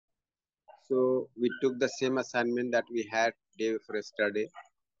So we took the same assignment that we had day before yesterday.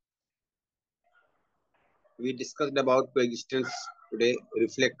 We discussed about coexistence today,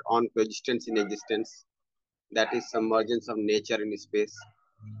 reflect on coexistence in existence, that is submergence of nature in space,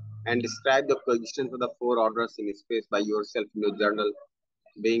 and describe the coexistence of the four orders in space by yourself in your journal,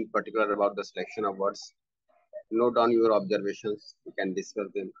 being particular about the selection of words. Note down your observations, you can discuss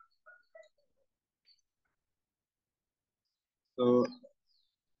them. So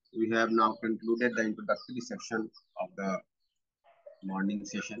we have now concluded the introductory section of the morning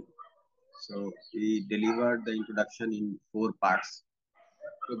session. So we delivered the introduction in four parts.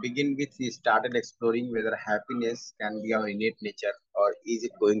 To begin with, we started exploring whether happiness can be our innate nature or is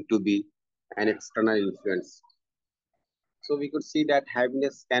it going to be an external influence. So we could see that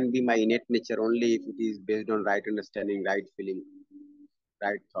happiness can be my innate nature only if it is based on right understanding, right feeling,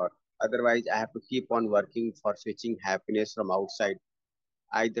 right thought. Otherwise, I have to keep on working for switching happiness from outside,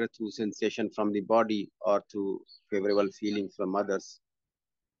 either through sensation from the body or through favorable feelings from others.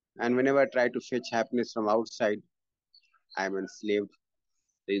 And whenever I try to fetch happiness from outside, I am enslaved.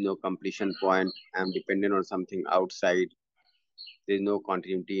 There is no completion point. I am dependent on something outside. There is no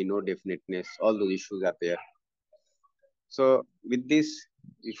continuity, no definiteness. All those issues are there. So with this,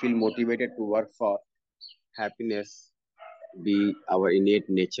 we feel motivated to work for happiness be our innate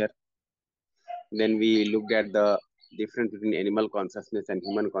nature. Then we looked at the difference between animal consciousness and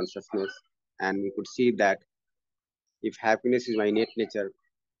human consciousness, and we could see that if happiness is my innate nature,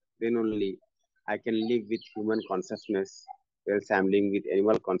 then only I can live with human consciousness, else I'm living with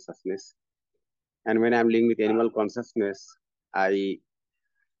animal consciousness. And when I'm living with animal consciousness, I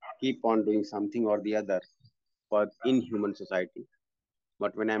keep on doing something or the other for in human society.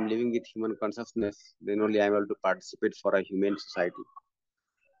 But when I'm living with human consciousness, then only I'm able to participate for a human society.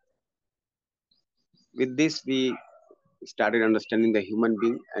 With this, we started understanding the human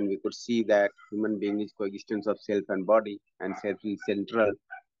being, and we could see that human being is coexistence of self and body, and self is central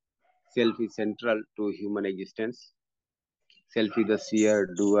to human existence. Self is the seer,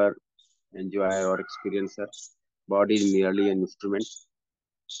 doer, enjoyer, or experiencer. Body is merely an instrument.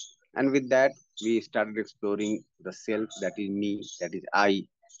 And with that, we started exploring the self, that is me, that is I,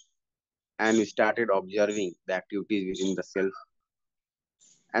 and we started observing the activities within the self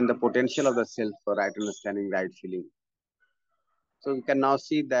and the potential of the self for right understanding, right feeling. So we can now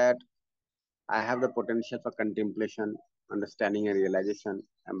see that I have the potential for contemplation, understanding, and realization,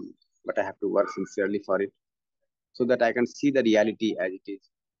 but I have to work sincerely for it so that I can see the reality as it is.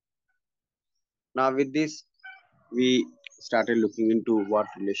 Now, with this, we started looking into what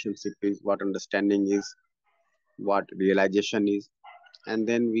relationship is, what understanding is, what realization is, and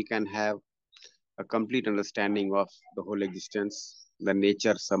then we can have a complete understanding of the whole existence, the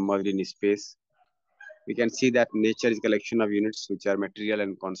nature submerged in space. We can see that nature is a collection of units which are material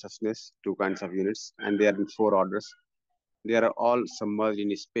and consciousness, two kinds of units, and they are in four orders. They are all submerged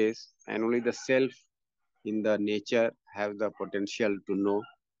in space, and only the self in the nature have the potential to know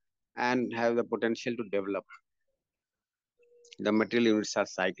and have the potential to develop. The material units are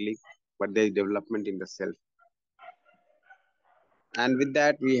cyclic, but there is development in the self. And with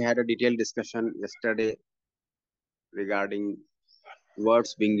that, we had a detailed discussion yesterday regarding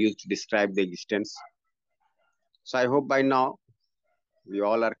words being used to describe the existence. So I hope by now we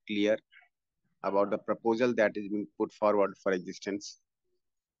all are clear about the proposal that is being put forward for existence.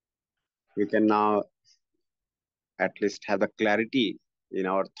 We can now at least have the clarity in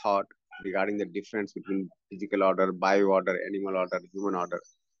our thought regarding the difference between physical order, bio order, animal order, human order,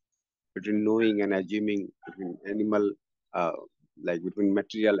 between knowing and assuming, between animal, like between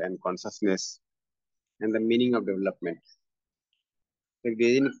material and consciousness, and the meaning of development. If there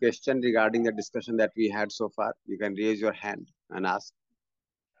is any question regarding the discussion that we had so far, you can raise your hand and ask,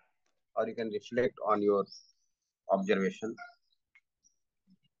 or you can reflect on your observation.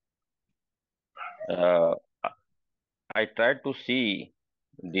 Uh, I tried to see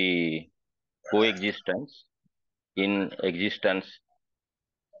the coexistence in existence,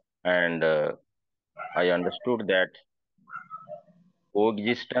 and I understood that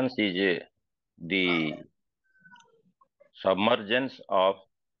coexistence is the submergence of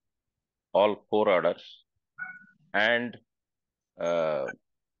all four orders and uh,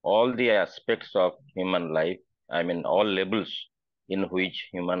 all the aspects of human life. I mean, all levels in which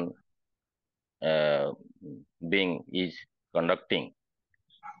human uh, being is conducting.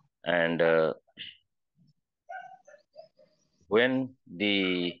 And when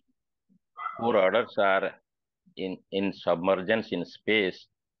the four orders are in submergence in space,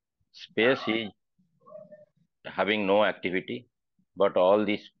 space is having no activity, but all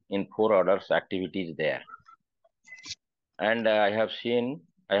these in four orders activity is there. And I have seen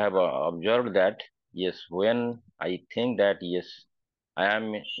I have observed that yes, when I think that yes, I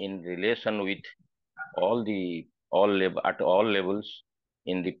am in relation with at all levels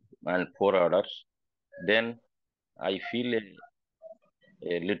in the and four orders, then I feel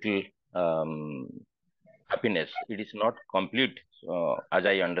a little happiness. It is not complete as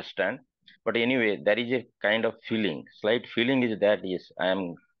I understand, but anyway, there is a kind of feeling, slight feeling is that yes, I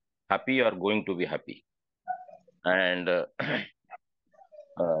am happy or going to be happy, and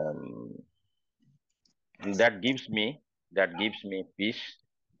um, that gives me peace,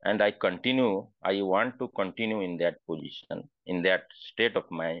 and I want to continue in that position, in that state of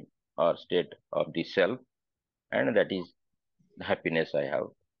mind or state of the self, and that is the happiness I have,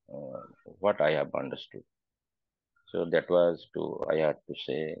 uh, what I have understood. So that was to I had to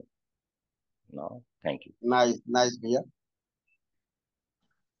say now. Thank you. Nice, nice, Bhaiya.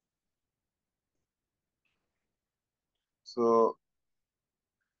 So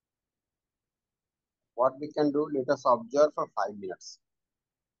what we can do, let us observe for 5 minutes.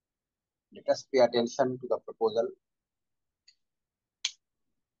 Let us pay attention to the proposal.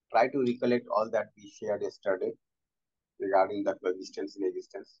 Try to recollect all that we shared yesterday regarding the coexistence in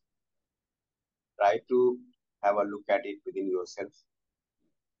existence. Try to have a look at it within yourself,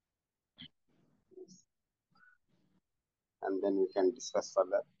 and then we can discuss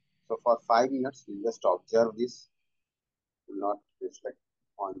further. So for 5 minutes, we just observe this. Will not reflect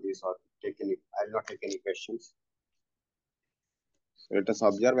on this or take any. I will not take any questions. So let us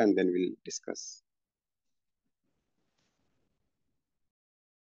observe and then we'll discuss.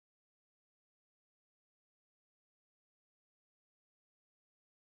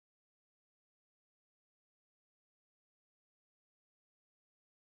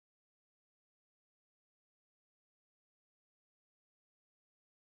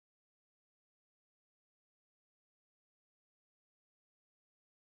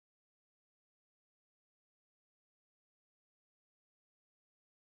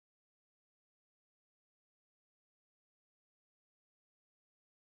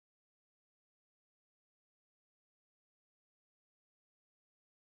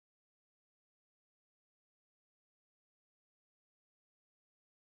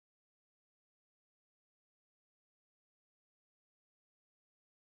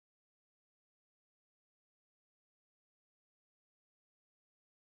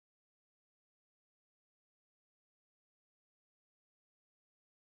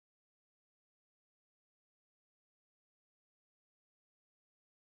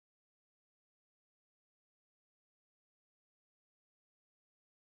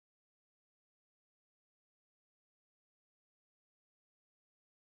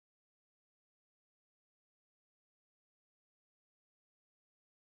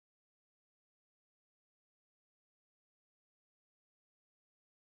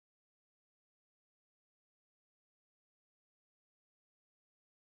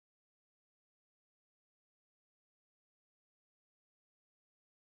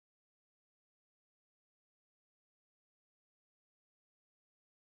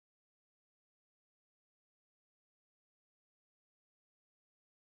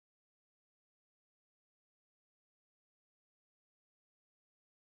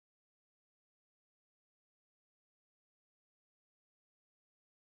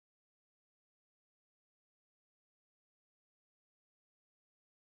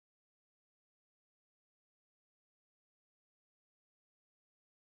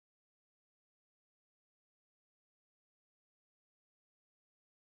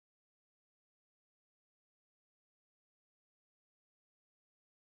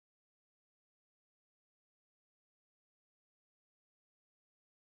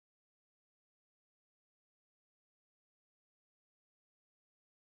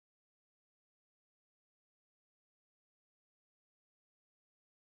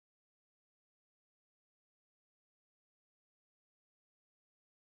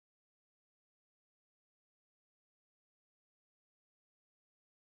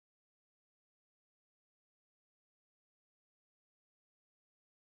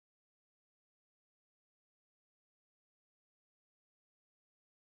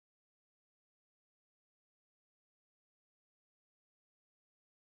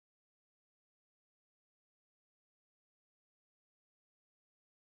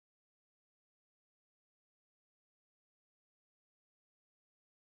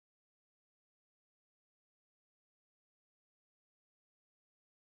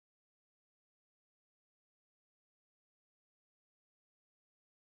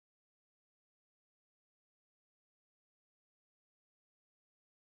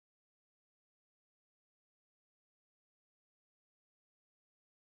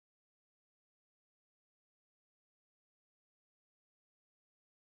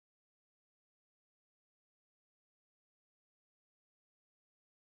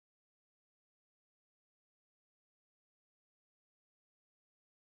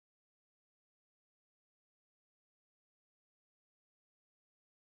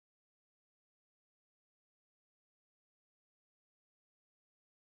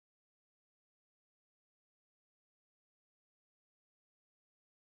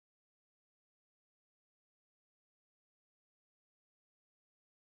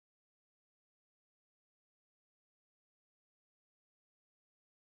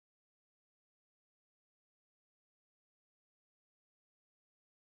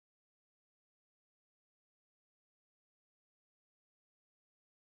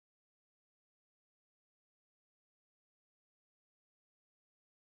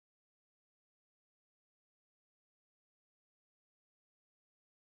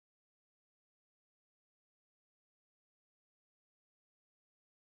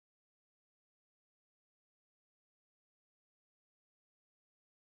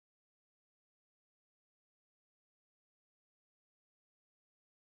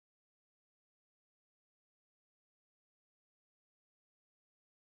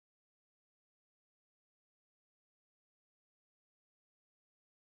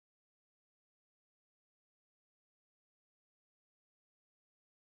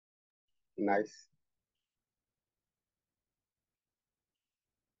 Nice.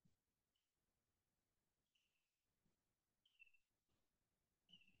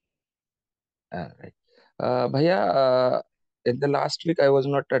 Right. Bhaiya, in the last week I was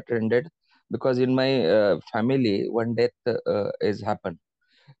not attended because in my family one death is happened.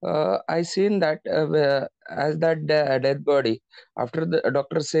 I seen that as that dead body, after the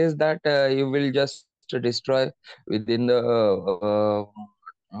doctor says that you will just destroy within the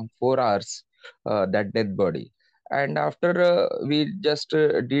 4 hours that dead body, and after we just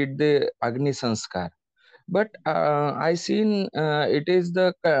did the Agni Sanskar. But I seen it is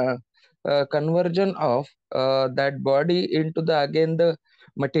the conversion of that body into the again the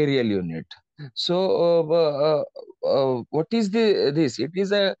material unit. So what is the this? It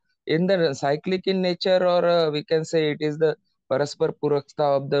is a in the cyclic in nature, or we can say it is the paraspar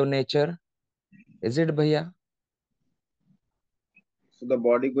purakta of the nature. Is it, bhaiya? So the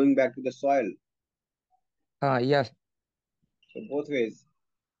body going back to the soil. Yes. So both ways,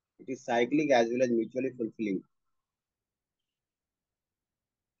 it is cyclic as well as mutually fulfilling.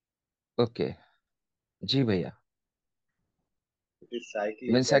 Okay. जी भैया. It is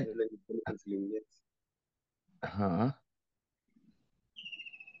cyclic Means as like, well as mutually fulfilling. Yes. हाँ,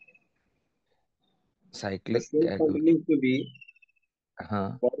 The cyclic. cell continues to be,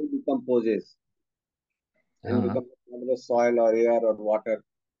 हाँ, body decomposes and हाँ, becomes part of the soil or air or water.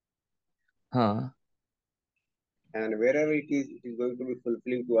 हाँ, And wherever it is going to be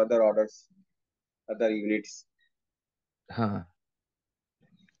fulfilling to other orders, other units. हाँ.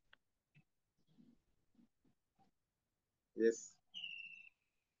 Yes.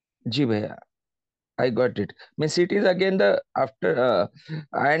 जी भैया. I got it. Means it is again the after,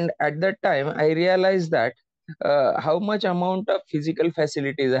 and at that time I realized that how much amount of physical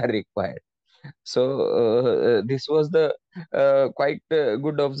facilities are required. So this was the quite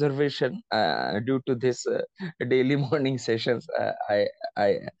good observation due to this daily morning sessions. I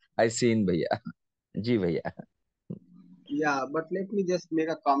I seen bhaiya. Ji bhaiya. Yeah, but let me just make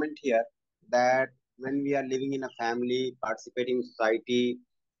a comment here that when we are living in a family, participating in society,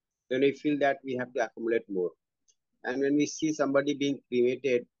 then we feel that we have to accumulate more. And when we see somebody being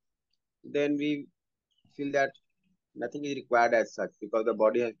cremated, then we feel that nothing is required as such because the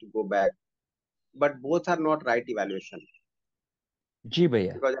body has to go back. But both are not right evaluation Ji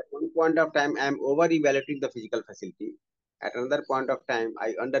bhaiya. because at one point of time I am over evaluating the physical facility. At another point of time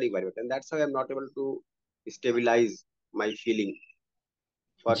I under evaluate, and that's why I'm not able to stabilize my feeling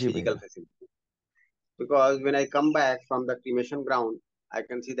for Ji physical bhaiya. facility. Because when I come back from the cremation ground, I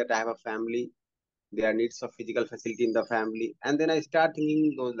can see that I have a family. There are needs of physical facility in the family, and then I start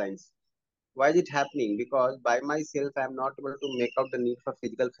thinking those lines. Why is it happening? Because by myself I am not able to make out the need for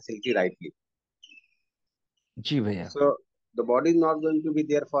physical facility rightly. Ji bhaiya. So the body is not going to be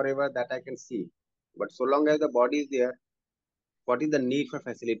there forever, that I can see. But so long as the body is there, what is the need for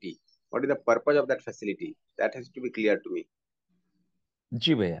facility? What is the purpose of that facility? That has to be clear to me.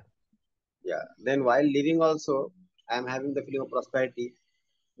 Ji bhaiya. Yeah. Then while living also, I am having the feeling of prosperity.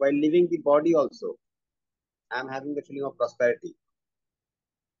 While living the body also, I am having the feeling of prosperity.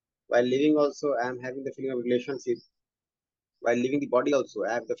 While living also, I am having the feeling of relationship. While living the body also,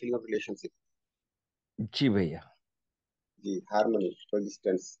 I have the feeling of relationship. Ji bhaiya. The harmony,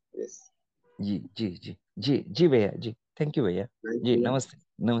 coexistence. Yes. जी जी जी जी जी भैया जी. Thank you भैया. Nice ji to know. नमस्ते.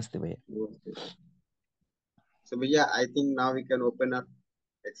 नमस्ते भैया. So, yeah, I think now we can open up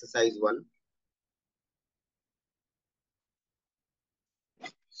exercise one.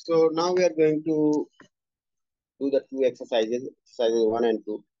 So now we are going to do the two exercises, exercises one and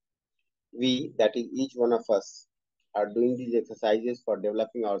two. We, that is each one of us, are doing these exercises for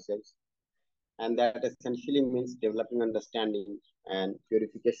developing ourselves, and that essentially means developing understanding and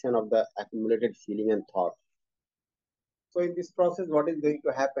purification of the accumulated feeling and thought. So in this process, what is going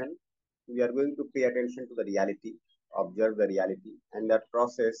to happen? We are going to pay attention to the reality, observe the reality, and that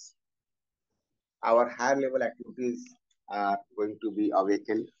process, our higher level activities are going to be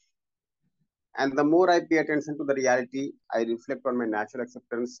awakened. And the more I pay attention to the reality, I reflect on my natural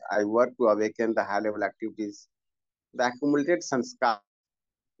acceptance, I work to awaken the high level activities. The accumulated sanskar,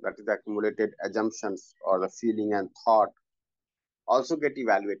 that is the accumulated assumptions or the feeling and thought, also get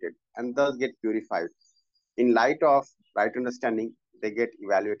evaluated and thus get purified. In light of right understanding, they get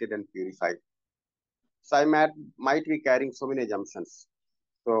evaluated and purified. So might be carrying so many assumptions.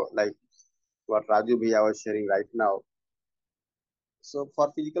 So like what Raju Bhaiya was sharing right now. So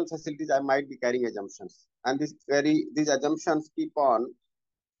for physical facilities, I might be carrying assumptions. And these assumptions keep on,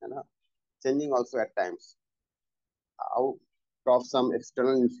 you know, changing also at times. Out of some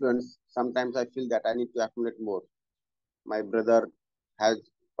external influence, sometimes I feel that I need to accumulate more. My brother has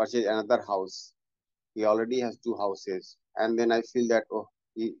purchase another house. He already has 2 houses, and then I feel that, oh,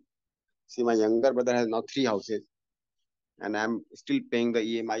 see, my younger brother has now 3 houses, and I'm still paying the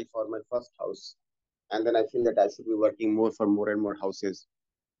EMI for my first house. And then I feel that I should be working more for more and more houses.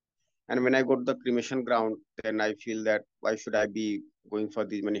 And when I go to the cremation ground, then I feel that why should I be going for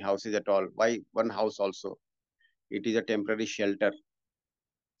these many houses at all? Why one house also? It is a temporary shelter.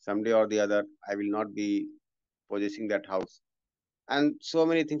 Someday or the other, I will not be possessing that house. And so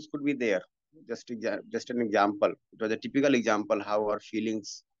many things could be there. Just an example. It was a typical example how our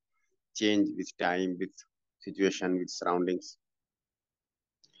feelings change with time, with situation, with surroundings.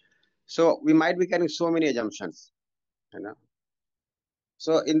 So we might be carrying so many assumptions, you know.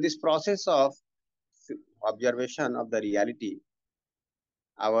 So in this process of observation of the reality,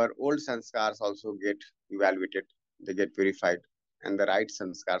 our old sanskars also get evaluated, they get purified, and the right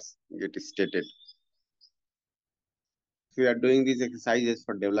sanskars get stated. We are doing these exercises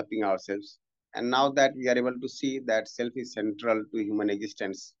for developing ourselves. And now that we are able to see that self is central to human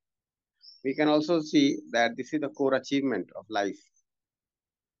existence, we can also see that this is the core achievement of life,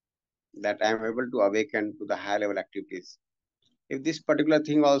 that I am able to awaken to the high level activities. If this particular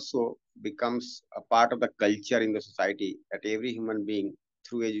thing also becomes a part of the culture in the society, that every human being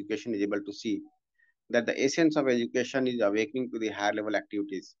through education is able to see that the essence of education is awakening to the higher level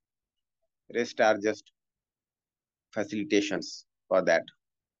activities, rest are just facilitations for that.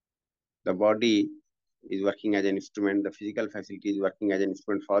 The body is working as an instrument, the physical facility is working as an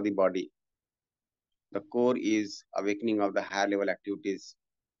instrument for the body. The core is awakening of the higher level activities.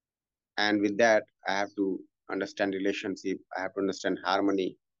 And with that, I have to understand relationship, I have to understand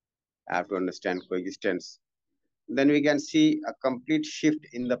harmony, I have to understand coexistence. Then we can see a complete shift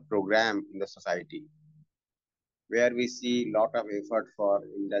in the program in the society, where we see lot of effort for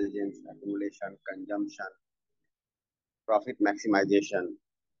indulgence, accumulation, consumption, profit maximization.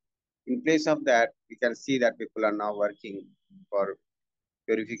 In place of that, we can see that people are now working for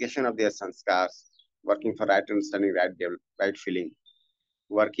purification of their sanskars, working for right understanding, right feeling,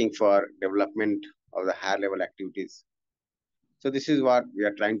 working for development of the higher level activities. So this is what we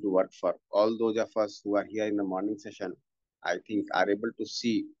are trying to work for. All those of us who are here in the morning session, I think are able to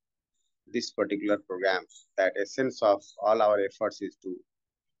see this particular program, that essence of all our efforts is to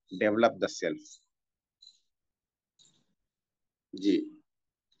develop the self. G.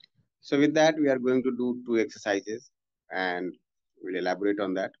 So with that, we are going to do 2 exercises and we'll elaborate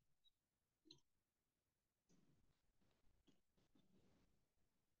on that.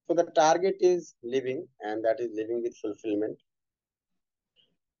 So the target is living, and that is living with fulfillment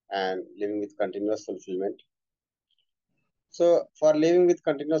and living with continuous fulfillment. So for living with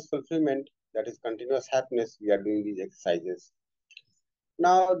continuous fulfillment, that is continuous happiness, we are doing these exercises.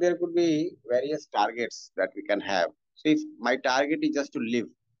 Now there could be various targets that we can have. So if my target is just to live,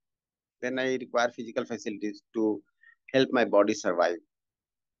 then I require physical facilities to help my body survive.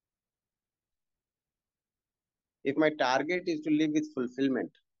 If my target is to live with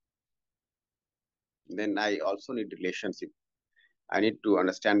fulfillment, then I also need relationship. I need to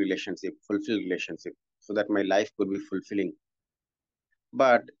understand relationship, fulfill relationship, so that my life could be fulfilling.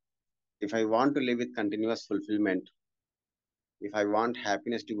 But if I want to live with continuous fulfillment, if I want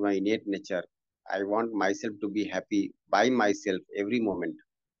happiness to be my innate nature, I want myself to be happy by myself every moment,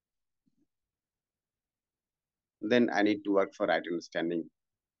 then I need to work for right understanding,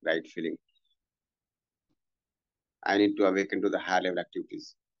 right feeling. I need to awaken to the higher level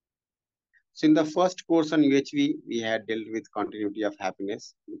activities. So in the first course on UHV, we had dealt with continuity of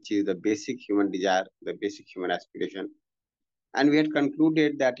happiness, which is the basic human desire, the basic human aspiration. And we had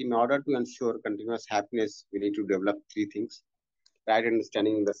concluded that in order to ensure continuous happiness, we need to develop 3 things: right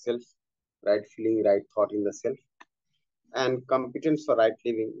understanding in the self, right feeling, right thought in the self, and competence for right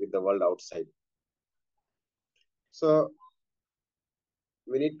living with the world outside. So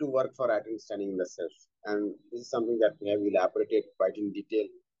we need to work for right understanding in the self. And this is something that we have elaborated quite in detail.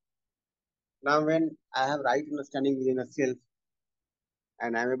 Now, when I have right understanding within a self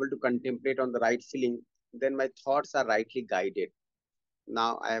and I'm able to contemplate on the right feeling, then my thoughts are rightly guided.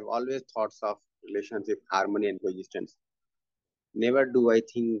 Now, I have always thoughts of relationship, harmony, and coexistence. Never do I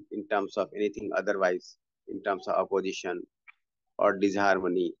think in terms of anything otherwise, in terms of opposition or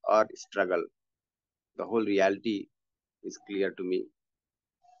disharmony or struggle. The whole reality is clear to me.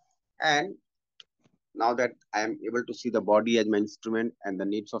 And now that I am able to see the body as my instrument and the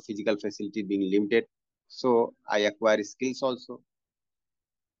needs of physical facility being limited, so I acquire skills also.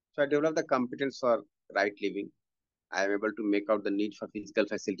 So I develop the competence for right living. I am able to make out the need for physical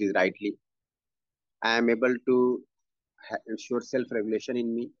facilities rightly. I am able to ensure self-regulation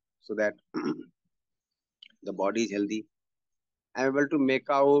in me so that the body is healthy. I'm able to make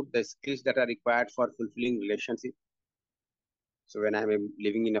out the skills that are required for fulfilling relationship. So when I'm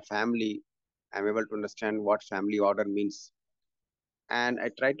living in a family, I'm able to understand what family order means. And I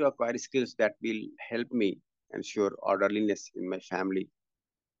try to acquire skills that will help me ensure orderliness in my family.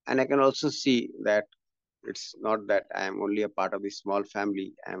 And I can also see that it's not that I am only a part of this small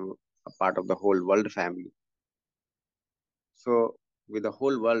family, I am a part of the whole world family. So with the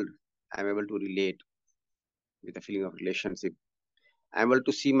whole world, I'm able to relate with a feeling of relationship. I'm able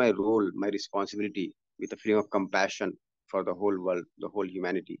to see my role, my responsibility with a feeling of compassion for the whole world, the whole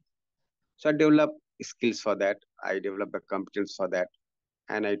humanity. So I develop skills for that. I develop the competence for that,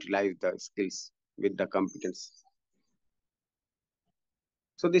 and I utilize the skills with the competence.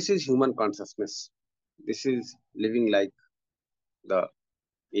 So this is human consciousness. This is living like the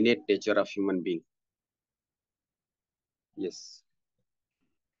innate nature of human being. Yes.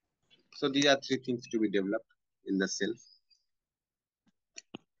 So these are three things to be developed in the self.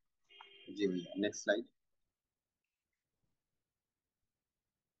 Next slide.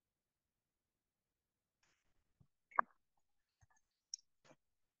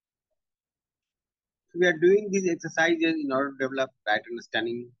 So we are doing these exercises in order to develop right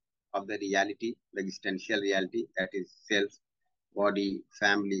understanding of the reality, the existential reality, that is self, body,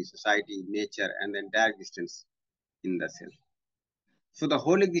 family, society, nature, and the entire existence in the self. So the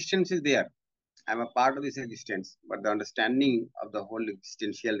whole existence is there. I'm a part of this existence, but the understanding of the whole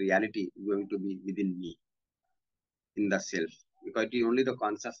existential reality is going to be within me, in the self, because it is only the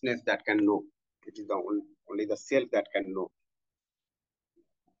consciousness that can know. It is only the self that can know.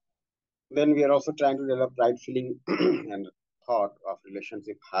 Then we are also trying to develop right feeling and thought of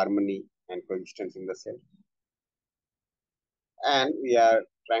relationship, harmony, and coexistence in the self. And we are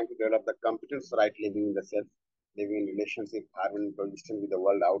trying to develop the competence for right living in the self, living in relationship, harmony, and coexistence with the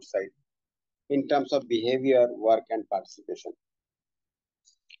world outside, in terms of behavior, work, and participation.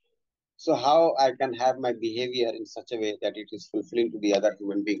 So how I can have my behavior in such a way that it is fulfilling to the other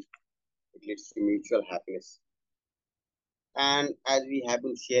human being. It leads to mutual happiness. And as we have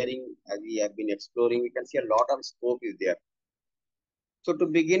been sharing, as we have been exploring, we can see a lot of scope is there. So to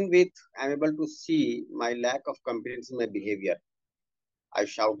begin with, I'm able to see my lack of competence in my behavior. I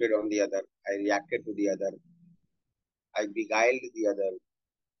shouted on the other, I reacted to the other, I beguiled the other,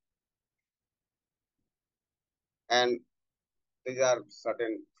 and these are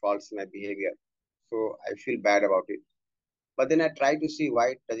certain faults in my behavior. So I feel bad about it. But then I try to see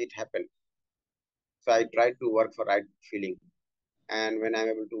why does it happen. So I try to work for right feeling. And when I'm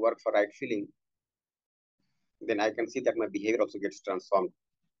able to work for right feeling, then I can see that my behavior also gets transformed.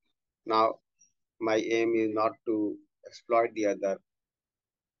 Now, my aim is not to exploit the other,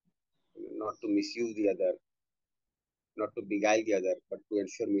 not to misuse the other, not to beguile the other, but to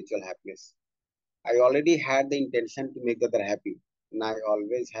ensure mutual happiness. I already had the intention to make the other happy, and I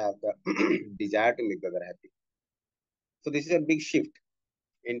always have the desire to make the other happy. So this is a big shift.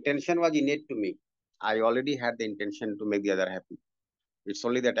 Intention was innate to me. I already had the intention to make the other happy. It's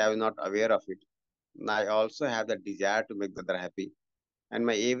only that I was not aware of it. And I also have the desire to make the other happy, and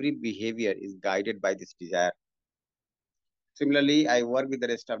my every behavior is guided by this desire. Similarly, I work with the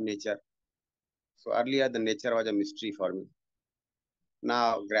rest of nature. So earlier, the nature was a mystery for me.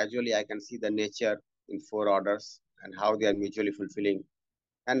 Now, gradually, I can see the nature in four orders and how they are mutually fulfilling,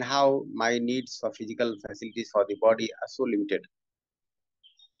 and how my needs for physical facilities for the body are so limited.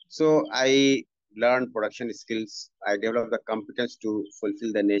 So I learned production skills. I developed the competence to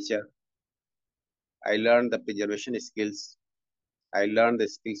fulfill the nature. I learned the preservation skills. I learned the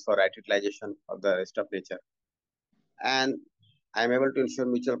skills for right utilization of the rest of nature. And I'm able to ensure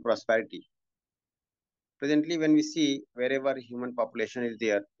mutual prosperity. Presently, when we see wherever human population is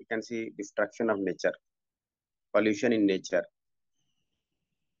there, we can see destruction of nature, pollution in nature,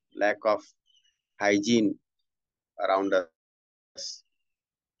 lack of hygiene around us,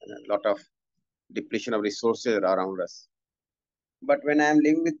 and a lot of depletion of resources around us. But when I am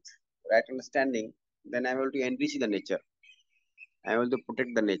living with right understanding, then I'm able to enrich the nature. I'm able to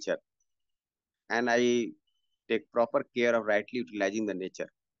protect the nature, and I take proper care of rightly utilizing the nature.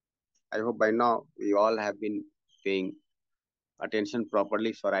 I hope by now we all have been paying attention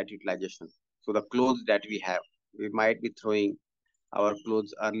properly for right utilization. So the clothes that we have, we might be throwing our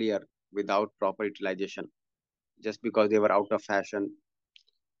clothes earlier without proper utilization, just because they were out of fashion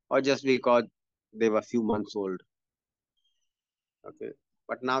or just because they were few months old. Okay.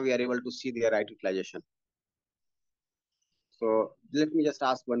 But now we are able to see their right utilization. So let me just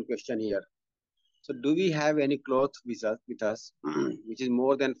ask one question here. So do we have any cloth with us which is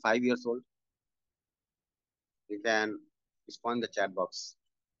more than 5 years old? You can respond in the chat box.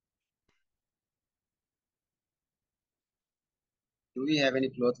 do we have any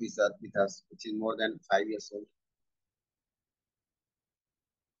cloth with us which is more than 5 years old?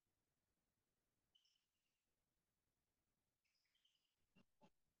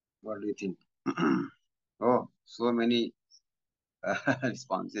 What do you think? Oh, so many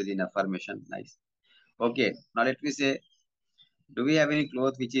responses in affirmation. Nice. Okay, now let me say, do we have any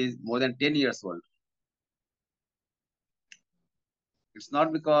cloth which is more than 10 years old? It's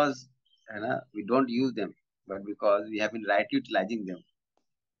not because we don't use them, but because we have been right utilizing them.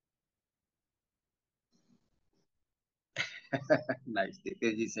 Nice.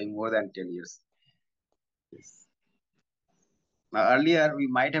 Depesh is saying more than 10 years. Yes. Now, earlier, we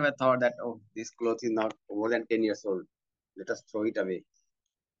might have a thought that, oh, this cloth is not more than 10 years old. Let us throw it away,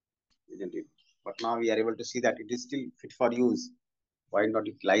 isn't it? But now we are able to see that it is still fit for use. Why not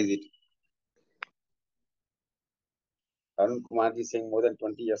utilize it? Arun Kumar is saying more than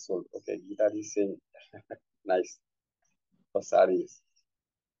 20 years old. Okay, Gita is saying nice for saris.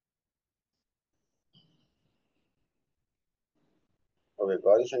 Okay,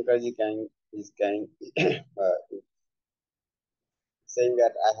 Gauri Shankar ji saying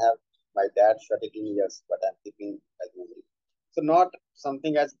that I have my dad shot 18 years, but I'm keeping as memory. So not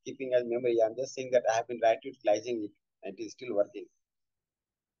something as keeping as memory. I'm just saying that I have been right utilizing it and it is still working.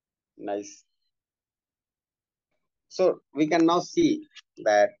 Nice. So we can now see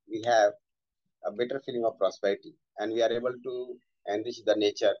that we have a better feeling of prosperity and we are able to enrich the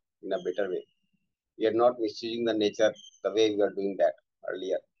nature in a better way. We are not misusing the nature the way we were doing that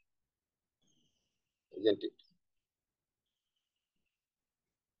earlier, isn't it?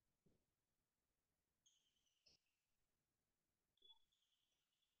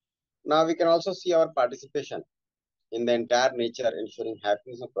 Now we can also see our participation in the entire nature, ensuring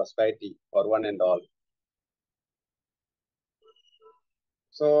happiness and prosperity for one and all.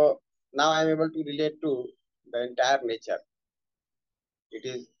 So now I'm able to relate to the entire nature. It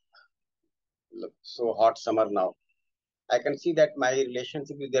is so hot summer now. I can see that my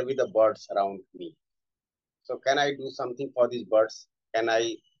relationship is there with the birds around me. So can I do something for these birds? Can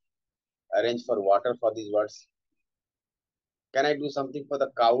I arrange for water for these birds? Can I do something for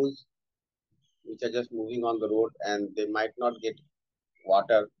the cows which are just moving on the road and they might not get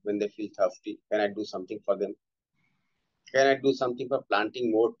water when they feel thirsty? Can I do something for them? Can I do something for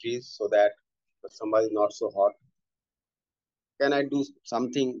planting more trees so that the summer is not so hot? Can I do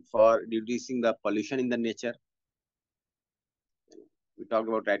something for reducing the pollution in the nature? We talked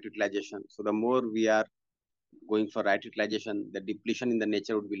about right utilization. So the more we are going for right utilization, the depletion in the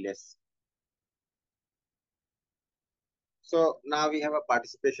nature would be less. So now we have a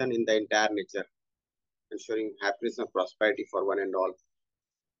participation in the entire nature, ensuring happiness and prosperity for one and all.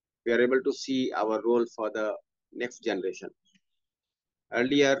 We are able to see our role for the next generation.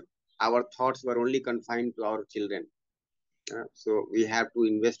 Earlier, our thoughts were only confined to our children. So we have to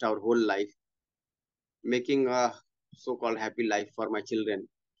invest our whole life making a so-called happy life for my children.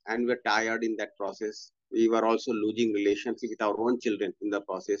 And we're tired in that process. We were also losing relationship with our own children in the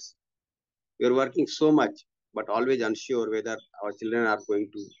process. We are working so much, but always unsure whether our children are going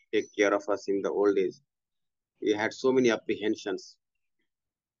to take care of us in the old days. We had so many apprehensions,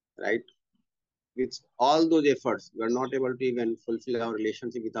 right? With all those efforts, we are not able to even fulfill our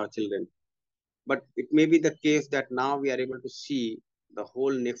relationship with our children. But it may be the case that now we are able to see the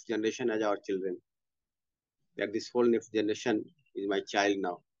whole next generation as our children. That this whole next generation is my child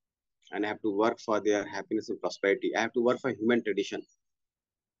now. And I have to work for their happiness and prosperity. I have to work for human tradition.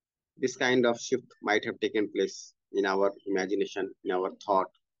 This kind of shift might have taken place in our imagination, in our thought.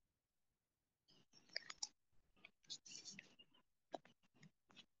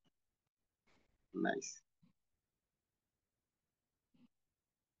 Nice.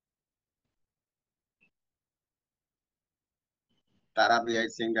 Tara Bhaiya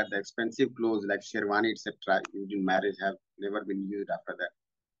is saying that the expensive clothes like Sherwani, etc., used in marriage have never been used after that.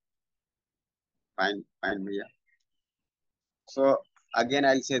 Fine, fine, Bhaiya. So again,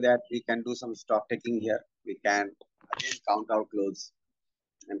 I'll say that we can do some stock taking here. We can again count our clothes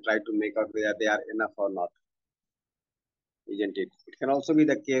and try to make out whether they are enough or not, isn't it? It can also be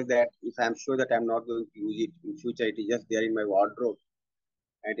the case that if I'm sure that I'm not going to use it in future, it is just there in my wardrobe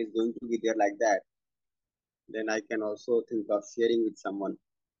and it is going to be there like that, then I can also think of sharing with someone.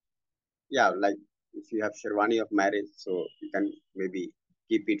 Yeah, like if you have Sherwani of marriage, so you can maybe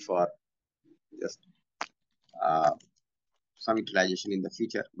keep it for just uh, some utilization in the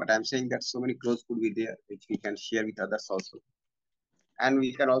future. But I'm saying that so many clothes could be there which we can share with others also. And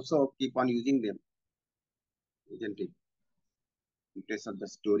we can also keep on using them, isn't it? In place of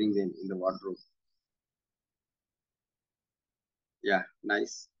just storing them in the wardrobe. Yeah,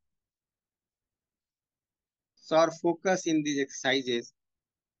 nice. So our focus in these exercises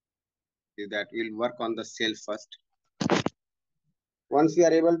is that we'll work on the self first. Once we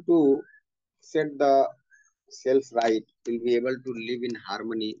are able to set the self right, we'll be able to live in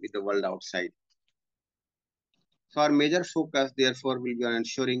harmony with the world outside. So our major focus, therefore, will be on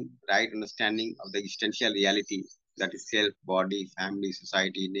ensuring right understanding of the existential reality, that is self, body, family,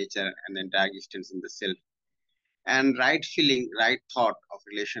 society, nature, and the entire existence in the self, and right feeling, right thought of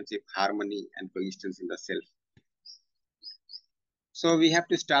relationship, harmony, and coexistence in the self. So we have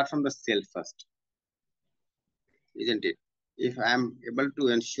to start from the self first, isn't it? If I am able to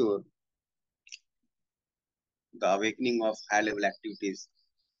ensure the awakening of high level activities,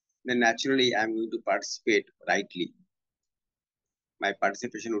 then naturally I am going to participate rightly. My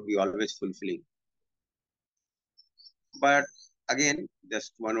participation would be always fulfilling. But again,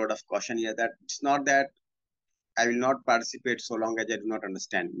 just one word of caution here, that it's not that I will not participate so long as I do not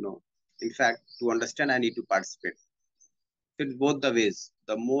understand. No. In fact, to understand, I need to participate. It's both the ways.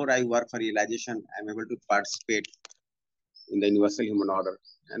 The more I work for realization, I'm able to participate in the universal human order.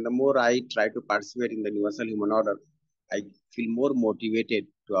 And the more I try to participate in the universal human order, I feel more motivated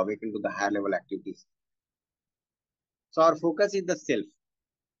to awaken to the higher level activities. So our focus is the self.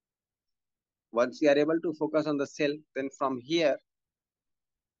 Once we are able to focus on the self, then from here,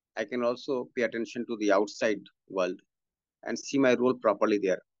 I can also pay attention to the outside world and see my role properly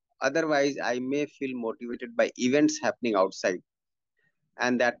there. Otherwise, I may feel motivated by events happening outside,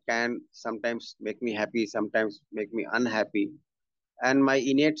 and that can sometimes make me happy, sometimes make me unhappy, and my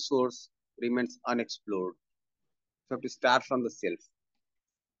innate source remains unexplored. So, to start from the self.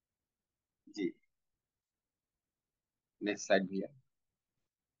 Ji. Next slide here.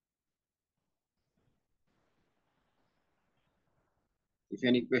 If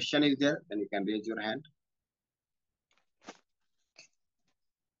any question is there, then you can raise your hand.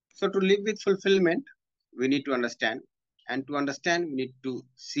 So, to live with fulfillment, we need to understand. And to understand, we need to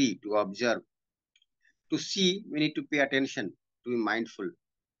see, to observe. To see, we need to pay attention, to be mindful.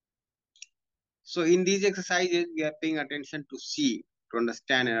 So in these exercises, we are paying attention to see, to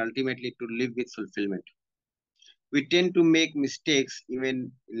understand, and ultimately to live with fulfillment. We tend to make mistakes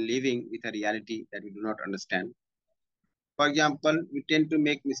even in living with a reality that we do not understand. For example, we tend to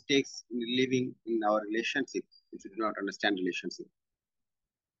make mistakes in living in our relationship, if we do not understand relationship.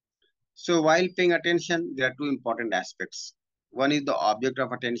 So while paying attention, there are two important aspects. One is the object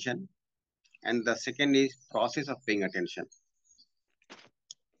of attention, and the second is process of paying attention.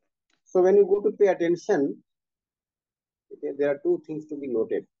 So when you go to pay attention, okay, there are two things to be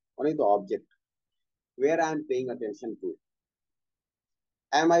noted. One is the object, where I am paying attention to.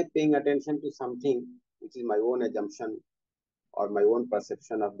 Am I paying attention to something which is my own assumption or my own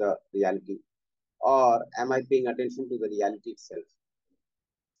perception of the reality? Or am I paying attention to the reality itself?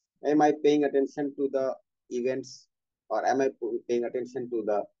 Am I paying attention to the events, or am I paying attention to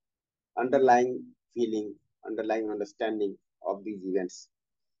the underlying feeling, underlying understanding of these events?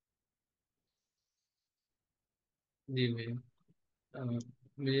 जी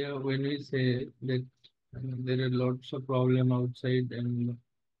भैया when we say that there are lots of problem outside and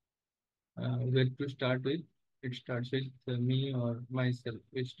where to start with, it starts with me or myself.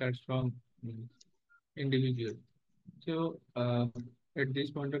 It starts from individual. So at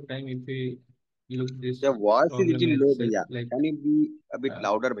this point of time, if we look this Your voice is problem little as low, self, bhaiya. like Can you be a bit uh,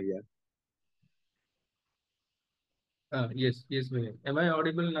 louder, bhaiya? yes, भैया. Am I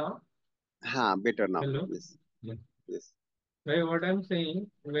audible now? Ha, better now. Hello. Yes, Yeah. yes. Right, what I'm saying,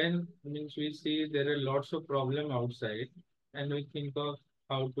 when means we see there are lots of problem outside, and we think of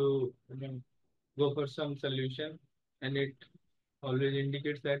how to go for some solution, and it always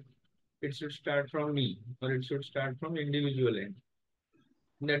indicates that it should start from me or it should start from individual end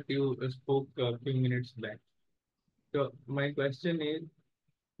that you spoke a few minutes back. So my question is,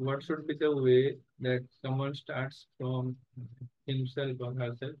 what should be the way that someone starts from himself or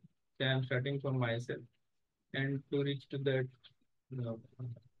herself? Say I'm starting from myself, and to reach to that you know,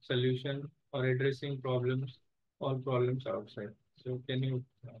 solution or addressing problems or problems outside. So can you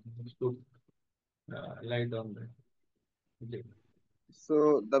put light on that? Okay.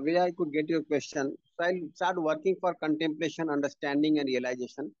 So the way I could get your question, so I'll start working for contemplation, understanding, and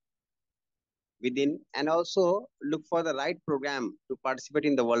realization within, and also look for the right program to participate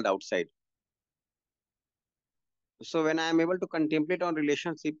in the world outside. So when I am able to contemplate on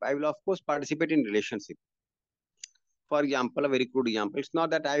relationship, I will of course participate in relationship. For example, a very crude example, it's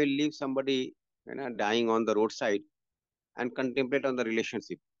not that I will leave somebody dying on the roadside and contemplate on the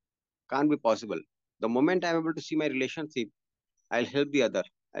relationship. Can't be possible. The moment I'm able to see my relationship, I'll help the other.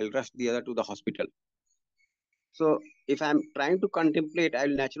 I'll rush the other to the hospital. So if I'm trying to contemplate,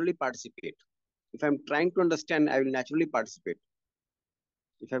 I'll naturally participate. If I'm trying to understand, I will naturally participate.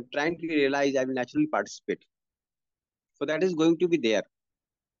 If I'm trying to realize, I will naturally participate. So that is going to be there.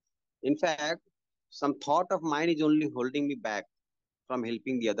 In fact, some thought of mine is only holding me back from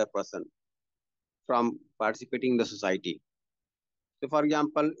helping the other person, from participating in the society. So, for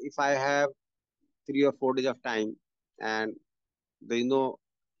example, if I have 3 or 4 days of time and there is no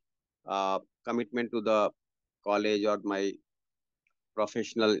commitment to the college or my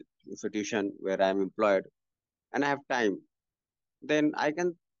professional institution where I am employed, and I have time, then I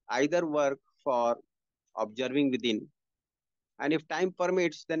can either work for observing within, and if time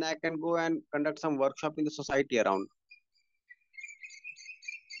permits, then I can go and conduct some workshop in the society around.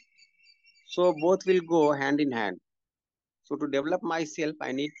 So both will go hand in hand. So to develop myself,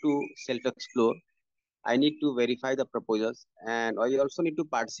 I need to self-explore. I need to verify the proposals, and I also need to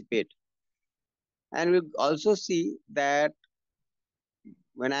participate. And we also see that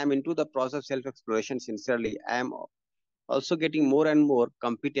when I am into the process of self-exploration sincerely, I am also getting more and more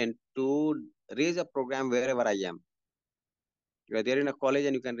competent to raise a program wherever I am. You are there in a college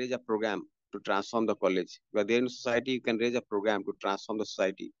and you can raise a program to transform the college. You are there in society, you can raise a program to transform the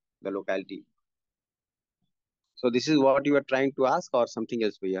society, the locality. So this is what you are trying to ask or something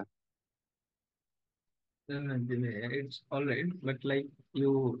else, Bhaiya? It's all right, but like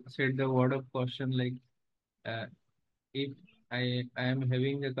you said the word of caution, like uh, if I am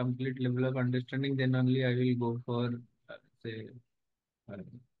having a complete level of understanding, then only I will go for say uh,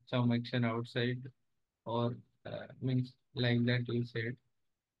 some action outside or means like that you said.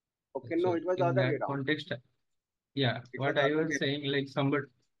 Okay, no, So it was the in other way that around. context, yeah, It was what the I other was way around. saying, like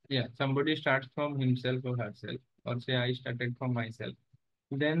somebody starts from himself or herself, or say I started from myself,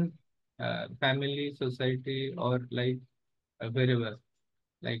 then family, society, or like wherever,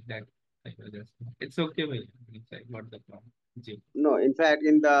 like that. I was just, it's okay, bhai. It's like what the problem. Ji. No, in fact,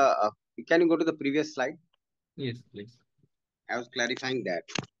 in the can you go to the previous slide? Yes, please. I was clarifying that.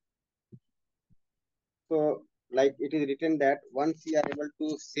 So, like it is written that once we are able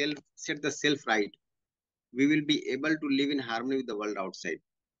to self set the self right, we will be able to live in harmony with the world outside.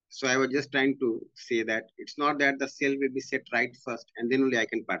 So I was just trying to say that it's not that the self will be set right first and then only I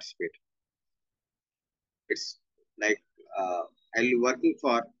can participate. It's like I'll be working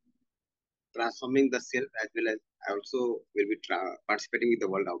for transforming the self as well as I also will be participating with the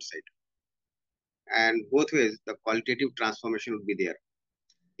world outside. And both ways, the qualitative transformation would be there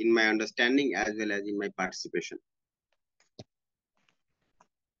in my understanding as well as in my participation.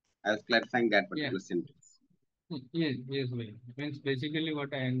 I was clarifying that Yeah. particular sentence. Yes, yes, bhai. Means basically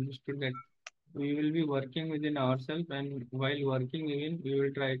what I understood that we will be working within ourselves, and while working within, we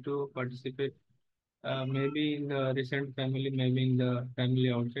will try to participate maybe in the recent family, maybe in the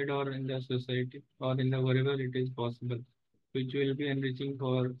family outside, or in the society, or in the wherever it is possible, which will be enriching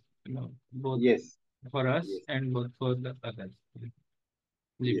for both Yes, for us yes, and both for the others. Ji,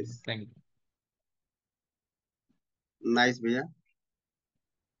 yes. thank you. Nice, भैया.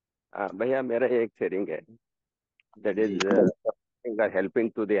 भैया मेरा एक sharing है that is ji.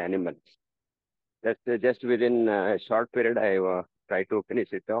 helping to the animals. Just within a short period, I try to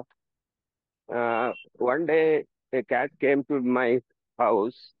finish it off. One day, a cat came to my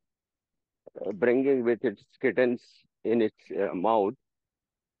house, bringing with its kittens in its mouth,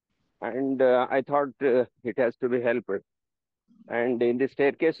 and I thought it has to be helped. And in the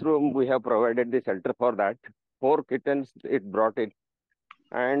staircase room, we have provided the shelter for that. 4 kittens, it brought it,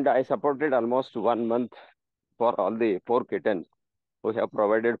 and I supported almost 1 month for all the 4 kittens. We have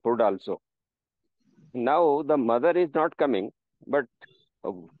provided food also. Now the mother is not coming, but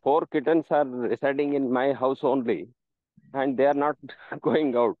 4 kittens are residing in my house only, and they are not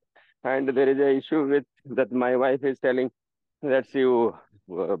going out. And there is a issue with that. My wife is telling that you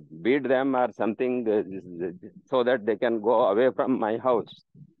beat them or something so that they can go away from my house.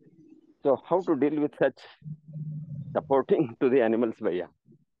 So how to deal with such supporting to the animals, Bhaiya?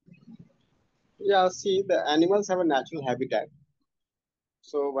 Yeah, see, the animals have a natural habitat.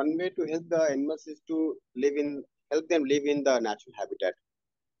 So one way to help the animals is to help them live in the natural habitat.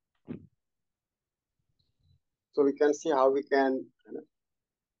 So we can see how we can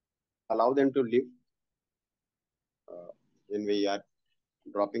allow them to live when we are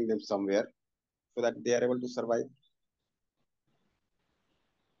dropping them somewhere so that they are able to survive.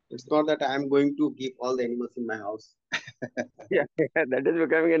 It's not that I am going to keep all the animals in my house. Yeah, that is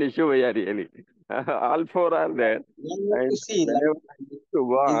becoming an issue, Bhaiya, really. All 4 are there, You have to and see, whenever like, I need to is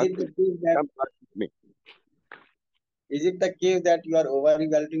work, it the case they that come back with me. you are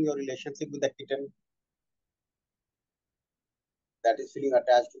over-evaluating your relationship with the kitten that is feeling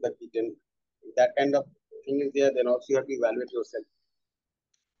attached to the kitten? If that kind of thing is there, then also you have to evaluate yourself.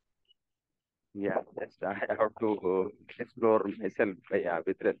 Yeah, yes, I have to explore myself, yeah,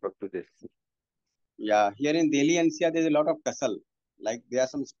 with respect to this. Yeah, here in Delhi NCR, there's a lot of tussle. Like there are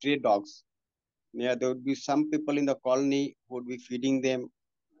some stray dogs. Yeah, there would be some people in the colony who would be feeding them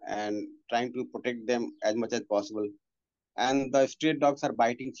and trying to protect them as much as possible. And the stray dogs are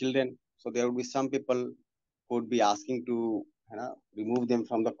biting children, so there would be some people who would be asking to remove them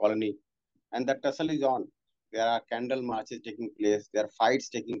from the colony. And the tussle is on. There are candle marches taking place. There are fights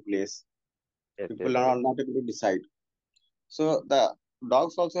taking place. Yes, yes, People are yes. not able to decide. So the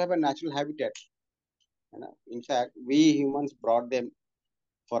dogs also have a natural habitat. In fact, we humans brought them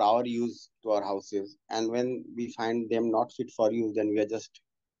for our use to our houses, and when we find them not fit for use, then we are just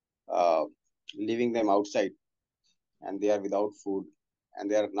uh, leaving them outside, and they are without food,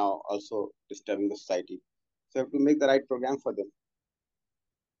 and they are now also disturbing the society. So we have to make the right program for them.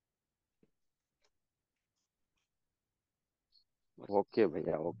 Okay,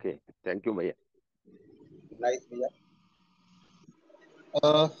 bhaiya, okay. Thank you, bhaiya. Nice, yeah.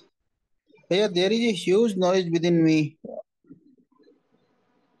 Uh, yeah, there is a huge noise within me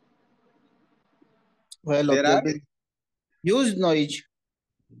while There are observing. Huge noise.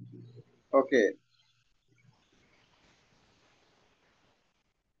 okay,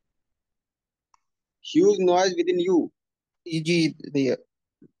 huge noise within you. Ji, भैया.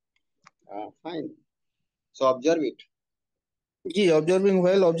 Fine. So observe it. Ji, observing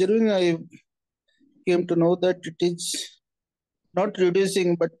while observing, I came to know that it is not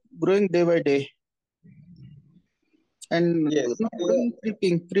reducing but growing day by day and Yes. not growing,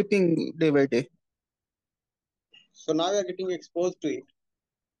 creeping day by day. So now you are getting exposed to it,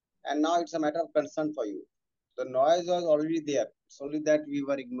 and now it's a matter of concern for you. The noise was already there. It's only that we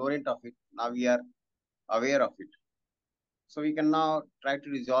were ignorant of it. Now we are aware of it. So we can now try to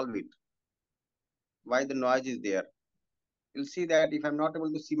resolve it. Why the noise is there? You'll see that if I'm not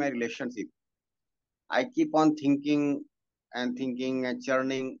able to see my relationship, I keep on thinking and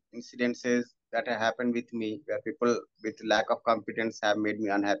churning incidences that have happened with me where people with lack of competence have made me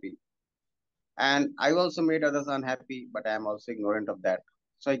unhappy. And I also made others unhappy, but I am also ignorant of that.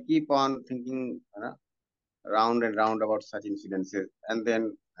 So I keep on thinking round and round about such incidences, and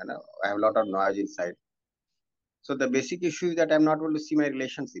then I have a lot of noise inside. So the basic issue is that I'm not able to see my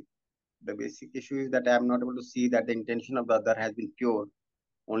relationship. The basic issue is that I am not able to see that the intention of the other has been pure,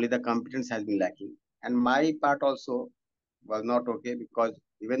 only the competence has been lacking. And my part also was not okay because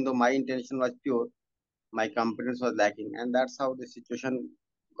even though my intention was pure, my competence was lacking, and that's how the situation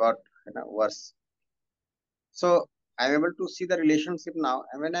got worse. So I'm able to see the relationship now,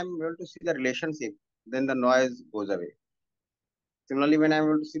 and when I'm able to see the relationship, then the noise goes away. Similarly, when I'm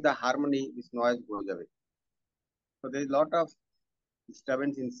able to see the harmony, this noise goes away. So there's a lot of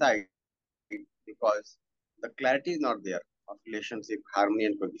disturbance inside because the clarity is not there of relationship, harmony,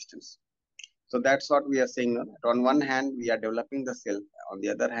 and coexistence. So that's what we are saying. No? That on one hand, we are developing the self. On the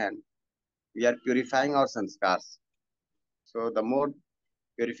other hand, we are purifying our sanskars. So the more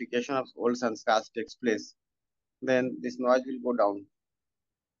purification of old sanskars takes place, then this noise will go down.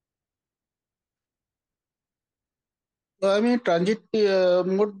 I'm in transit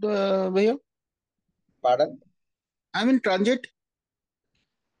mode, भैया. Pardon? I'm in transit.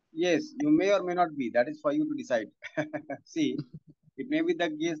 Yes, you may or may not be. That is for you to decide. See, it may be the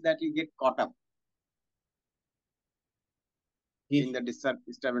case that you get caught up in Ji. the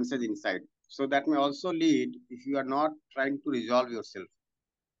disturbances inside. So that may also lead, if you are not trying to resolve yourself,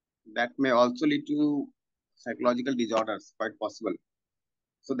 that may also lead to psychological disorders, quite possible.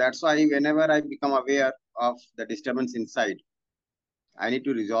 So that's why whenever I become aware of the disturbance inside, I need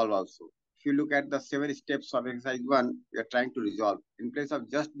to resolve also. If you look at the 7 steps of exercise 1, we are trying to resolve. In place of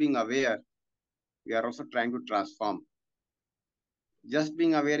just being aware, we are also trying to transform. Just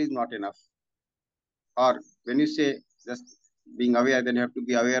being aware is not enough. Or when you say just being aware, then you have to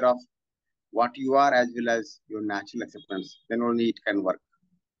be aware of what you are as well as your natural acceptance. Then only it can work.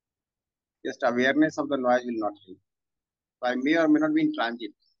 Just awareness of the noise will not help. So I may or may not be in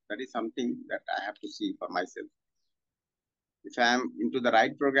transit. That is something that I have to see for myself. If I am into the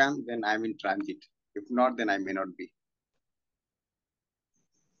right program, then I am in transit. If not, then I may not be.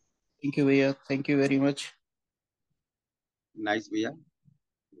 Thank you, भैया. Thank you very much. Nice, Via.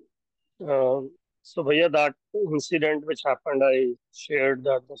 So, Bhaiya, that incident which happened, I shared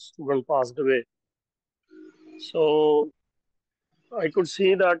that the student passed away. So, I could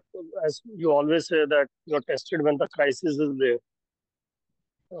see that, as you always say, that you're tested when the crisis is there.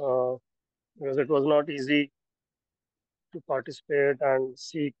 Because it was not easy to participate and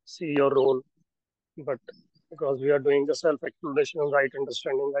see your role. But because we are doing the self-exploration and right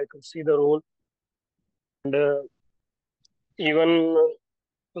understanding, I could see the role. And even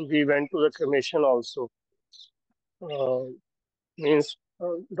we went to the cremation also. Means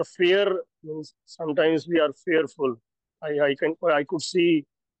the fear means sometimes we are fearful. I could see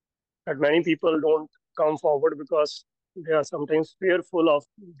that many people don't come forward because they are sometimes fearful of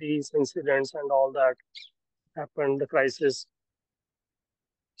these incidents and all that happened, the crisis.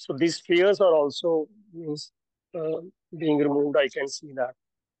 So these fears are also means uh, being removed. I can see that.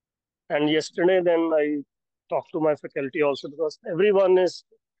 And yesterday, then I talked to my faculty also because everyone is,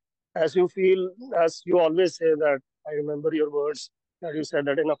 as you feel, as you always say that. I remember your words that you said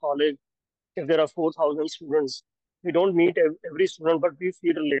that in a college, if there are 4,000 students, we don't meet every student, but we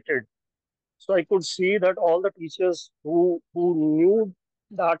feel related. So I could see that all the teachers who knew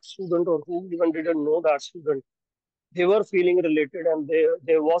that student or who even didn't know that student, they were feeling related, and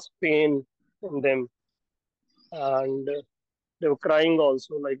there was pain in them, and they were crying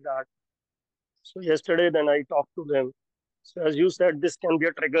also like that. So yesterday, then I talked to them. So as you said, this can be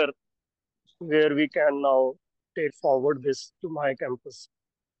a trigger where we can now take forward this to my campus.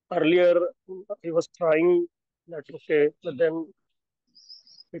 Earlier, I was trying that okay, but then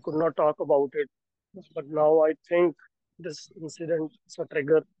we could not talk about it. But now I think this incident is a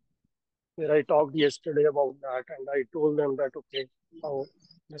trigger where I talked yesterday about that, and I told them that okay, now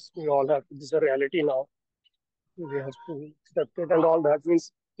this we all have, this is a reality now. We have to accept it, and all that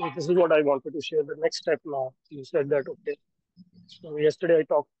means this is what I wanted to share. The next step now, you said that okay. So yesterday I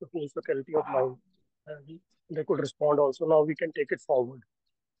talked to the whole faculty of mine, and they could respond also. Now we can take it forward.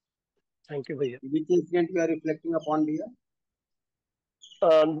 Thank you, Bhaiya. Which incident we are reflecting upon here?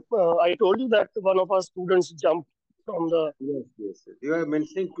 I told you that one of our students jumped from the Yes, yes, yes. You are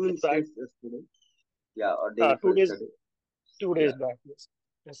mentioning two back incidents yesterday. Yeah, or day before two days yesterday. two Yeah, days back. Yes,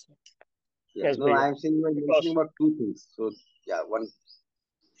 yes, sir. yeah. Yes, No, Bhaiya. I am saying you are mentioning Because about two things. So, yeah, one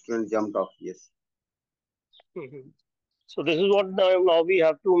student jumped off. Yes. mhm. So this is what now we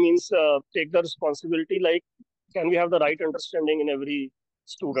have to means take the responsibility. Like, can we have the right understanding in every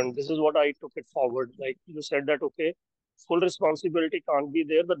student? This is what I took it forward. Like you said that okay, full responsibility can't be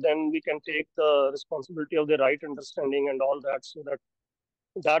there, but then we can take the responsibility of the right understanding and all that, so that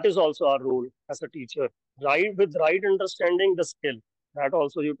that is also our role as a teacher. Right, with right understanding, the skill that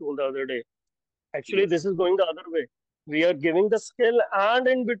also you told the other day. Actually, Yes. this is going the other way. We are giving the skill, and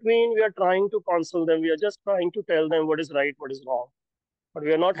in between, we are trying to counsel them. We are just trying to tell them what is right, what is wrong, but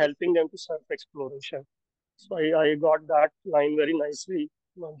we are not Yes. helping them to self exploration. So I got that line very nicely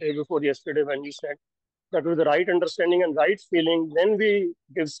one day before yesterday when you said that with the right understanding and right feeling, then we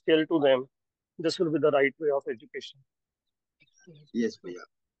give skill to them. This will be the right way of education. Yes, So, Bhaiya.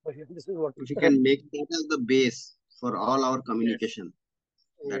 but yeah, this is what. If you can make that as the base for all our Yes, communication,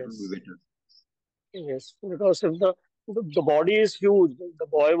 that would be yes. better. Yes, because if the body is huge, the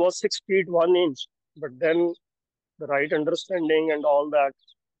boy was 6 feet 1 inch, but then the right understanding and all that.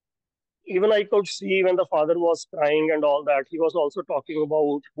 Even I could see when the father was crying and all that, he was also talking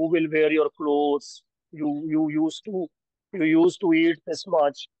about who will wear your clothes. You used to eat this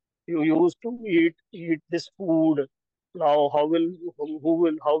much. You used to eat this food. Now how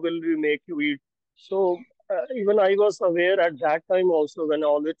will we make you eat? So even I was aware at that time also when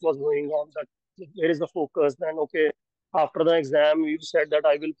all it was going on that there is a focus. Then okay, after the exam you said that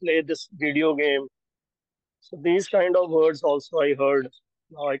I will play this video game. So these kind of words also I heard.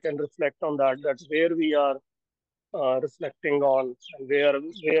 Now I can reflect on that. That's where we are reflecting on, and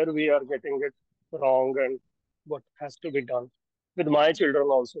where we are getting it wrong, and what has to be done with my children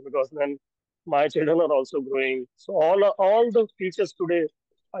also, because then my children are also growing. So all the teachers today,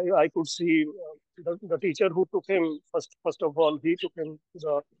 I could see the teacher who took him first of all, he took him to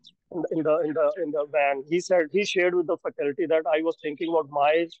the in the van. He said he shared with the faculty that I was thinking about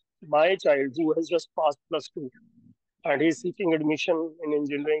my child who has just passed +2, and he's seeking admission in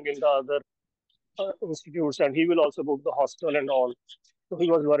engineering in the other institutes, and he will also book the hostel and all. So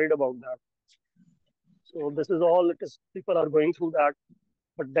he was worried about that. So this is all it is. People are going through that,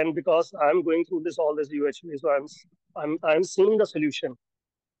 but then because I'm going through this all this UHV, so I'm seeing the solution.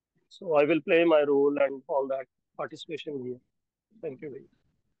 So I will play my role and all that participation here. Thank you. Bhaiya.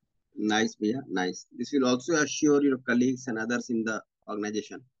 Nice, Bhaiya. Nice. This will also assure your colleagues and others in the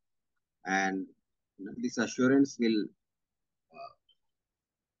organization, and this assurance will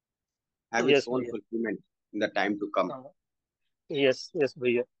have its Yes, own Bhaiya. fulfillment in the time to come. Uh, yes,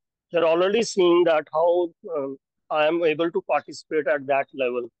 Bhaiya. They're already seeing that how I am able to participate at that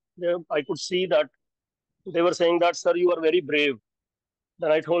level. I could see that they were saying that, sir, you are very brave.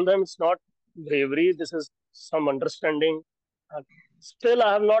 Then I told them it's not bravery, this is some understanding. And still,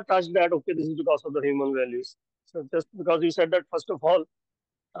 I have not touched that. Okay, this is because of the human values. So just because you said that, first of all,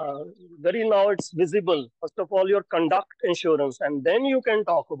 uh, very now it's visible. First of all, your conduct insurance, and then you can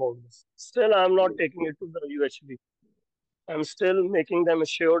talk about this. Still, I'm not taking it to the UHB. I'm still making them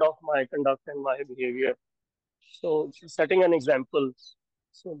assured of my conduct and my behavior. So setting an example.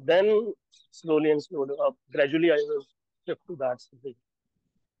 So then slowly and slowly, gradually I will shift to that.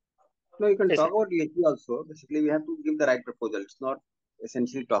 No, you can Yes, talk about UHV also. Basically, we have to give the right proposal. It's not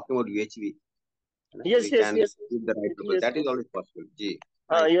essentially talking about UHV. yes, We yes, can yes, give the right proposal. yes, That is yes. always possible. G.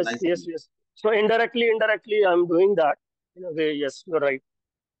 Nice, Yes, nice yes, idea. yes. So indirectly, I'm doing that in a way. Yes, you're right.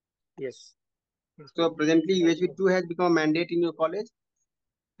 Yes. Yes, So presently, UHV 2 has become a mandate in your college.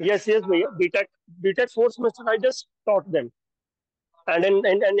 yes, yes. B.Tech fourth semester, I just taught them, and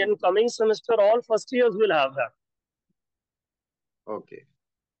in coming semester, all first years will have that. Okay.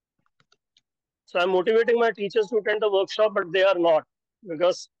 So I'm motivating my teachers to attend the workshop, but they are not,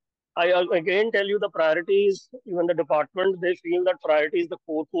 because I again tell you the priorities. Even the department, they feel that priority is the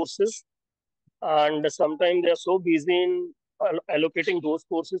core courses, and sometimes they are so busy in allocating those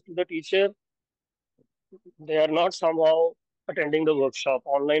courses to the teacher, they are not somehow attending the workshop.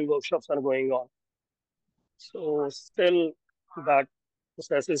 Online workshops are going on. So still that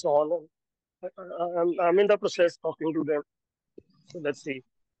process is on. I'm in the process talking to them. So let's see,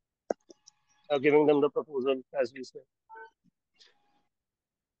 giving them the proposal as we say.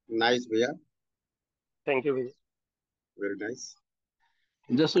 Nice, Bhaiya. Thank you, Vijay. Very nice.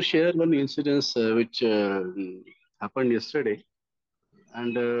 Just to share one incident which happened yesterday,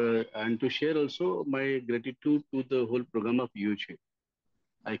 and to share also my gratitude to the whole program of UHA.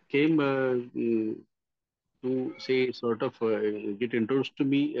 I came to say sort of get introduced to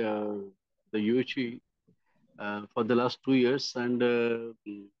me the UHE for the last 2 years, and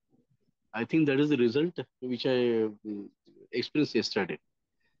I think that is the result which I experienced yesterday.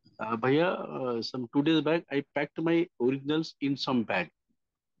 Bhaiya, some 2 days back, I packed my originals in some bag,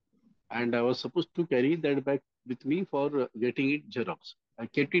 and I was supposed to carry that bag with me for getting it Xerox. I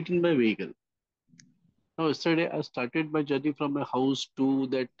kept it in my vehicle. Now, yesterday I started my journey from my house to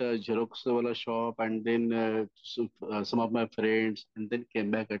that Xerox wala shop, and then some of my friends, and then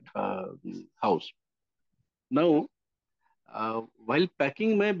came back at house. Now, while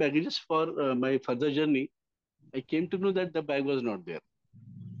packing my baggages for my further journey, I came to know that the bag was not there,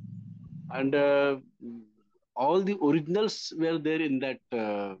 and all the originals were there in that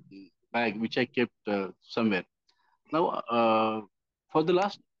bag, which I kept somewhere. Now, for the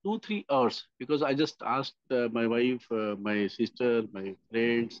last 2 3 hours, because I just asked my wife, my sister, my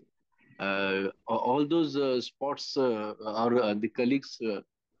friends, all those spots or the colleagues where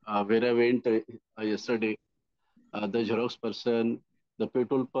I went yesterday, the Xerox person, the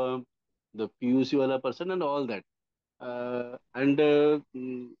petrol pump, the PUC wala person, and all that. I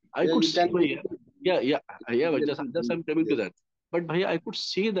Yeah, could you see, can. bhaiya, yeah, but just I'm coming to that. But bhaiya, I could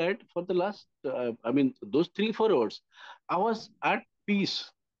see that for the last, I mean, those 3 4 hours, I was at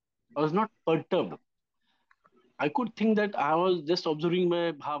peace. I was not perturbed. I could think that I was just observing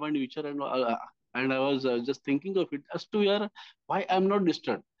my bhav and future, and I was just thinking of it as to why I'm not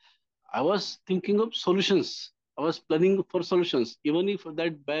disturbed. I was thinking of solutions. I was planning for solutions. Even if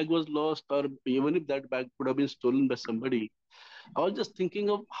that bag was lost, or even if that bag could have been stolen by somebody, I was just thinking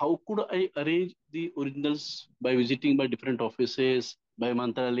of how could I arrange the originals by visiting my different offices, by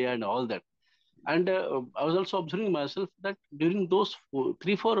Mantralaya and all that. And I was also observing myself that during those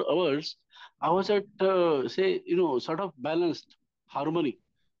 3 4 hours, I was at say sort of balanced harmony,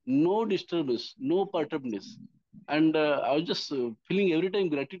 no disturbance, no perturbedness, and I was just feeling every time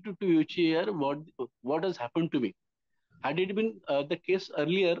gratitude to UHR what has happened to me. Had it been the case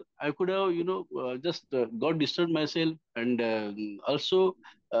earlier, I could have, just got disturbed myself, and also,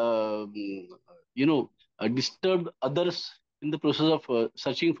 um disturbed others in the process of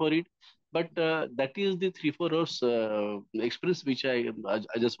searching for it. But that is the 3 4 hours experience which I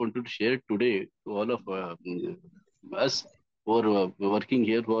just wanted to share today to all of us who are working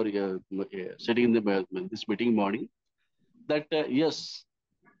here, who are sitting in this meeting morning. That yes,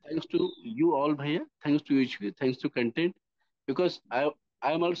 thanks to you all, Bhaiya. Thanks to HQ. Thanks to content. Because I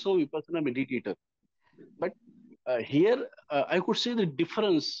am also a Vipassana meditator. But here I could see the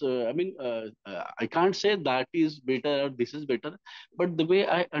difference. I can't say that is better or this is better. But the way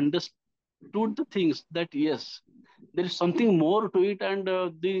I understood the things, that yes, there is something more to it, and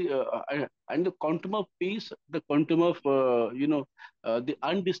the quantum of peace, the quantum of the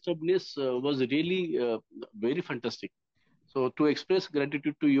undisturbedness was really very fantastic. So to express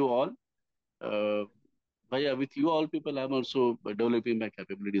gratitude to you all, uh, Bhaiya, with you all people, I'm also developing my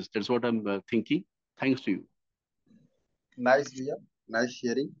capabilities. That's what I'm thinking. Thanks to you. Nice, Bhaiya. Nice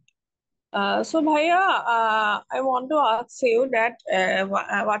sharing. So Bhaiya, I want to ask you that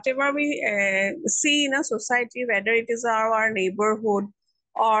whatever we see in a society, whether it is our neighborhood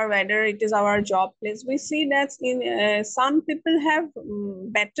or whether it is our job place, we see that in some people have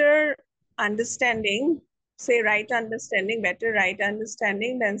better understanding, say right understanding, better right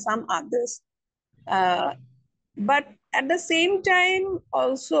understanding than some others. But at the same time,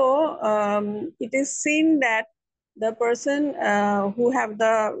 also it is seen that the person who have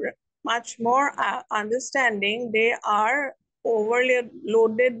the much more understanding, they are overly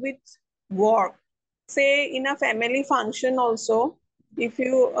loaded with work. Say in a family function also, if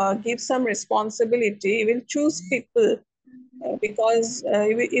you give some responsibility, you will choose people because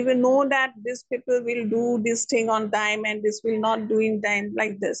you will know that these people will do this thing on time and this will not do in time,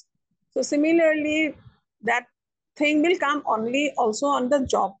 like this. So similarly, that thing will come only also on the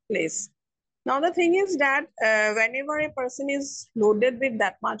job place. Now the thing is that whenever a person is loaded with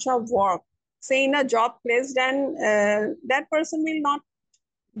that much of work, say in a job place, then that person will not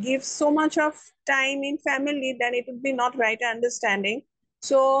give so much of time in family, then it would be not right understanding.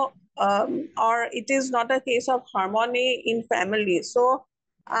 So or it is not a case of harmony in family. So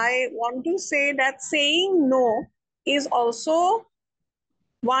I want to say that saying no is also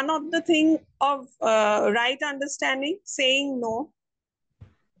one of the thing of right understanding, saying no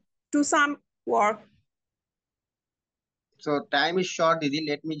to some work. So time is short, Didi.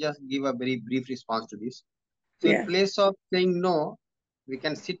 Let me just give a very brief response to this. So in Yeah. place of saying no, we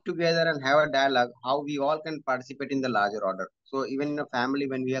can sit together and have a dialogue how we all can participate in the larger order. So even in a family,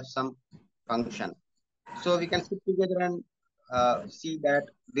 when we have some function, so we can sit together and see that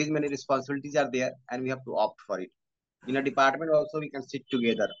these many responsibilities are there and we have to opt for it. In a department also, we can sit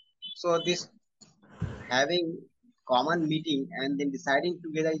together. So this having common meeting and then deciding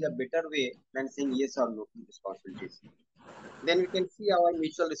together is a better way than saying yes or no to responsibilities. Then we can see our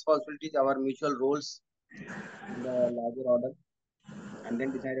mutual responsibilities, our mutual roles in the larger order, and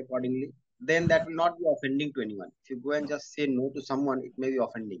then decide accordingly. Then that will not be offending to anyone. If you go and just say no to someone, it may be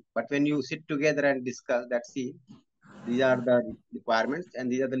offending. But when you sit together and discuss that, see, these are the requirements and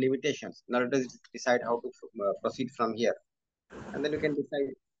these are the limitations. Now let us decide how to proceed from here, and then you can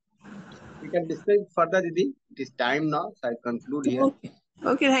decide. We can discuss further, Didi. It is time now, so I conclude here. Okay.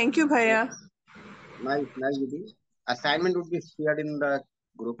 Okay. Thank you, Bhaiya. Nice, nice, Didi. Assignment would be shared in the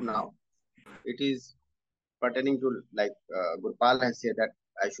group now. It is pertaining to, like Gurpal has said, that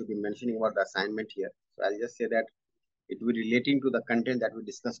I should be mentioning about the assignment here. So I'll just say that it will be relating to the content that we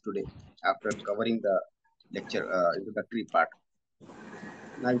discussed today after covering the lecture introductory part.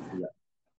 Nice, yeah.